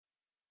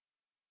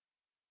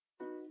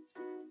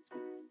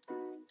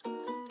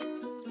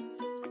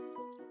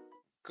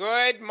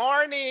Good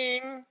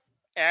morning,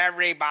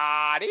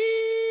 everybody.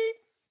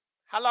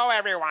 Hello,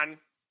 everyone.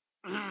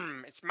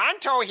 It's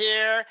Mantou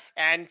here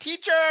and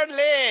Teacher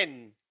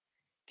Lynn.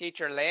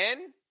 Teacher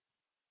Lynn?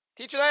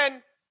 Teacher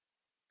Lynn?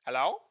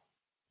 Hello?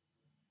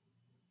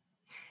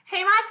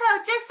 Hey,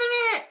 Mantou, just a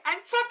minute. I'm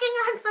checking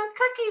on some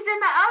cookies in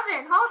the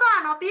oven. Hold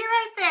on, I'll be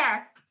right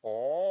there.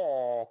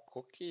 Oh,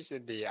 cookies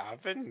in the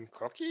oven.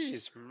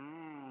 Cookies.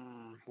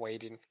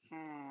 Waiting.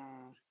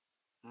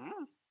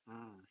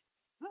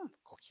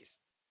 Cookies.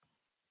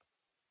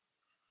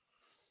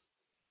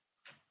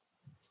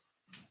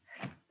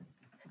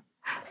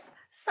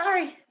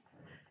 Sorry.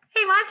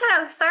 Hey,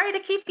 Mantou, sorry to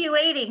keep you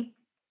waiting.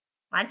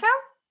 Mantou?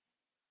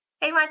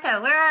 Hey, Mantou,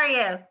 where are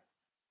you?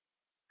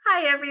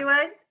 Hi,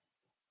 everyone.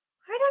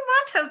 Where did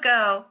Mantou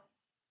go?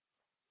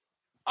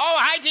 Oh,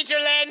 hi, Teacher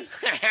Lynn.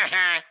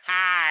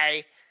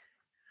 Hi.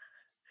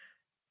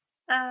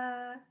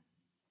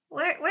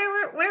 Where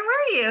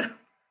were you?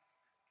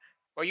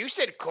 Well, you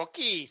said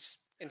cookies.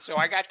 And so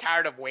I got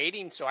tired of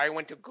waiting, so I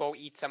went to go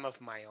eat some of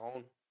my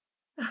own.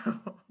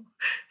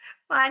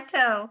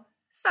 Mantou,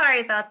 sorry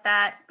about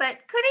that,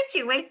 but couldn't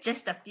you wait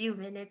just a few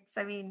minutes?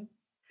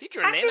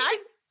 Teacher Lynn,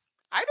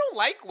 I don't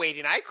like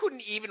waiting. I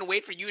couldn't even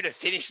wait for you to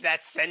finish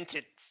that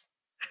sentence.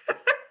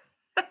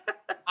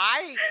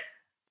 I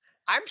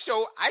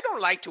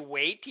don't like to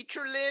wait,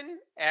 Teacher Lynn.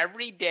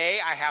 Every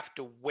day I have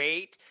to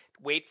wait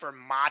for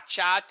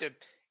matcha to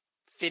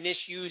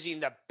finish using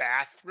the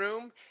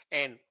bathroom,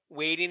 and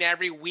waiting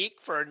every week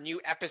for a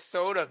new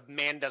episode of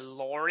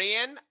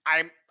Mandalorian.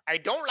 I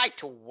don't like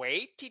to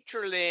wait,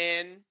 Teacher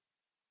Lynn.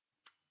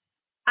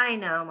 I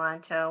know,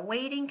 Mantou.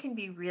 Waiting can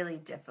be really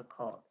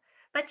difficult.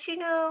 But you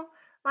know,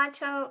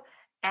 Mantou,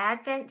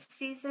 Advent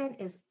season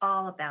is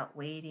all about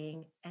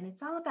waiting, and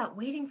it's all about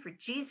waiting for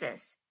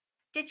Jesus.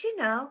 Did you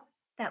know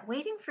that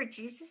waiting for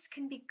Jesus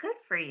can be good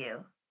for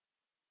you?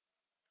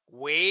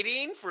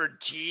 Waiting for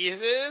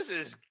Jesus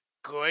is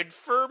good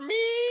for me?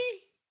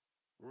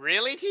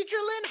 Really, Teacher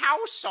Lynn?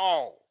 How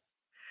so?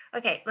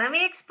 Okay, let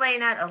me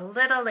explain that a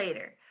little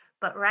later.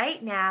 But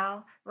right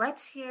now,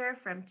 let's hear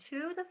from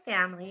two of the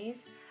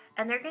families,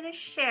 and they're going to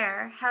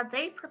share how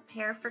they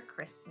prepare for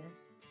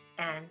Christmas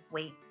and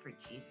wait for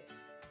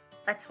Jesus.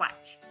 Let's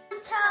watch.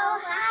 So,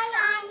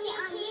 hi, Auntie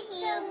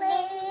Teacher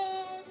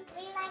Lynn.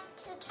 We like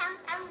to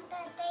count down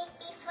the day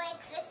before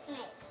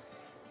Christmas.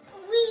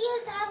 We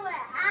use our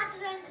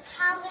Advent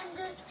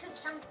calendars to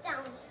count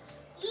down.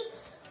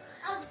 Each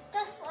of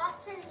the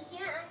slots in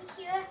here and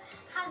here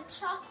have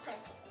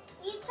chocolate.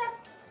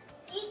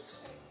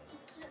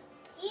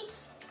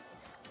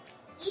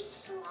 Each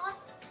slot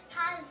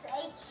has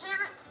a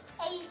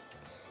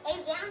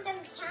random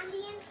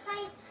candy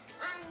inside,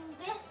 and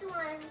this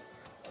one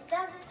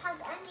doesn't have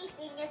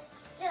anything.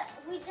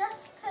 We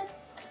just put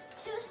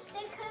 2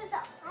 stickers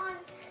on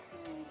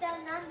the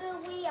number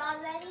we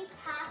already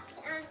passed,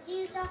 and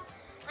these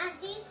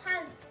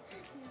have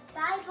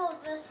Bible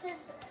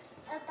verses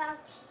about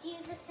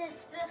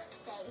Jesus'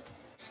 birthday.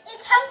 It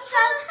comes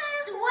from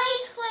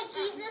wait for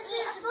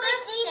Jesus'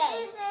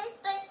 birthday.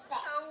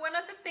 So one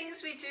of the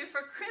things we do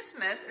for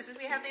Christmas is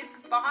we have this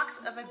box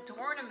of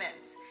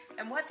adornments,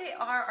 and what they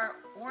are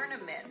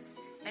ornaments,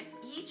 and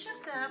each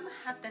of them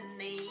have the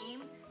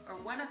name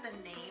or one of the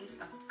names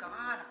of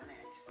God on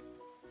it.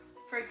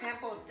 For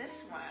example,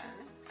 this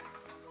one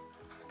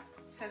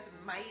says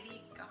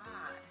Mighty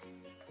God,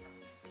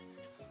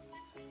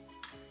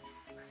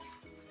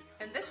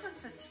 and this one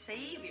says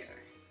Savior.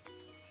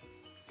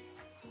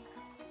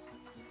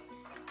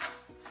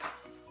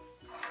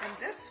 And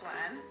this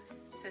one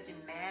says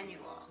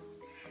Emmanuel.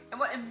 And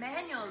what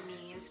Emmanuel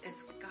means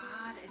is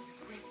God is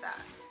with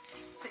us.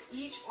 So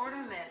each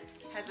ornament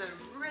has a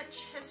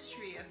rich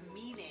history of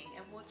meaning,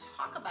 and we'll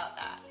talk about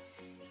that.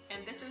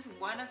 And this is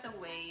one of the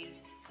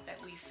ways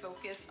that we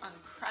focus on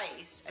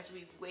Christ as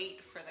we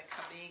wait for the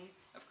coming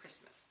of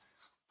Christmas.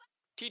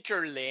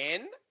 Teacher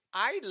Lynn,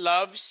 I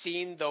love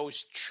seeing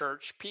those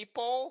church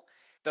people,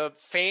 the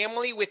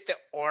family with the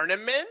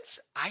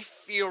ornaments. I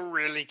feel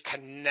really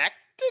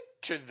connected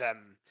to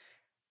them.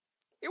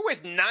 It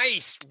was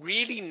nice,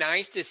 really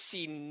nice to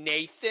see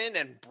Nathan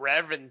and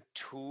Brevin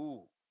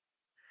too.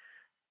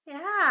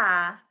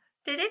 Yeah.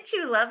 Didn't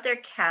you love their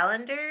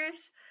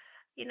calendars?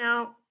 You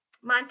know,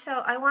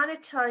 Mantou, I want to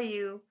tell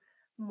you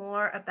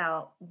more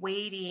about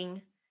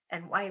waiting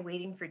and why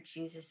waiting for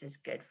Jesus is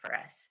good for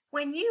us.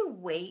 When you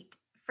wait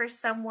for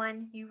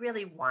someone, you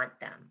really want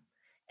them.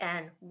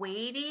 And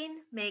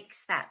waiting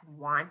makes that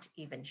want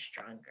even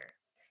stronger.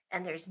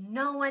 And there's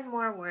no one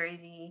more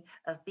worthy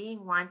of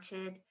being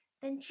wanted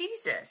than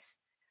Jesus.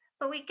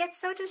 But we get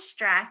so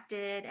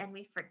distracted and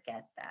we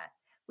forget that.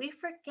 We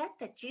forget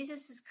that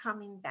Jesus is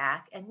coming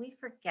back, and we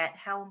forget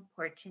how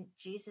important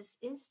Jesus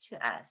is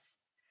to us.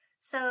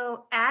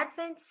 So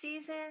Advent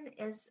season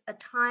is a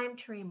time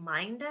to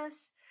remind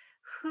us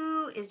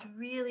who is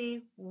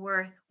really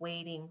worth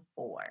waiting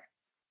for.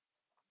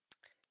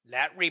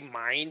 That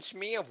reminds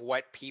me of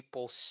what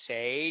people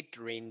say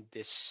during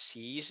this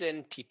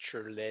season,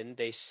 Teacher Lynn.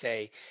 They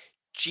say,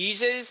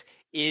 Jesus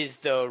is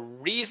the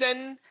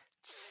reason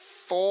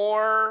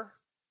for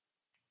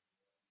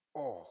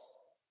Oh.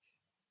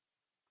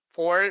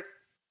 For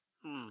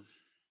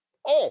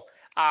oh,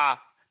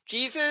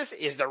 Jesus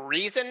is the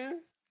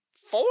reason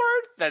for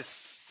the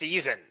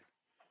season.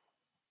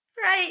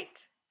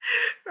 Right.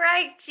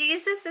 Right.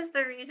 Jesus is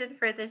the reason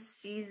for this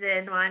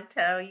season,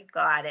 Mantou. You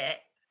got it.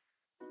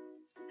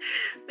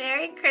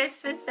 Merry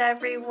Christmas,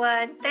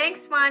 everyone.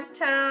 Thanks,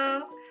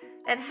 Mantou.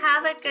 And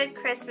have a good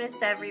Christmas,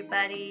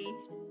 everybody.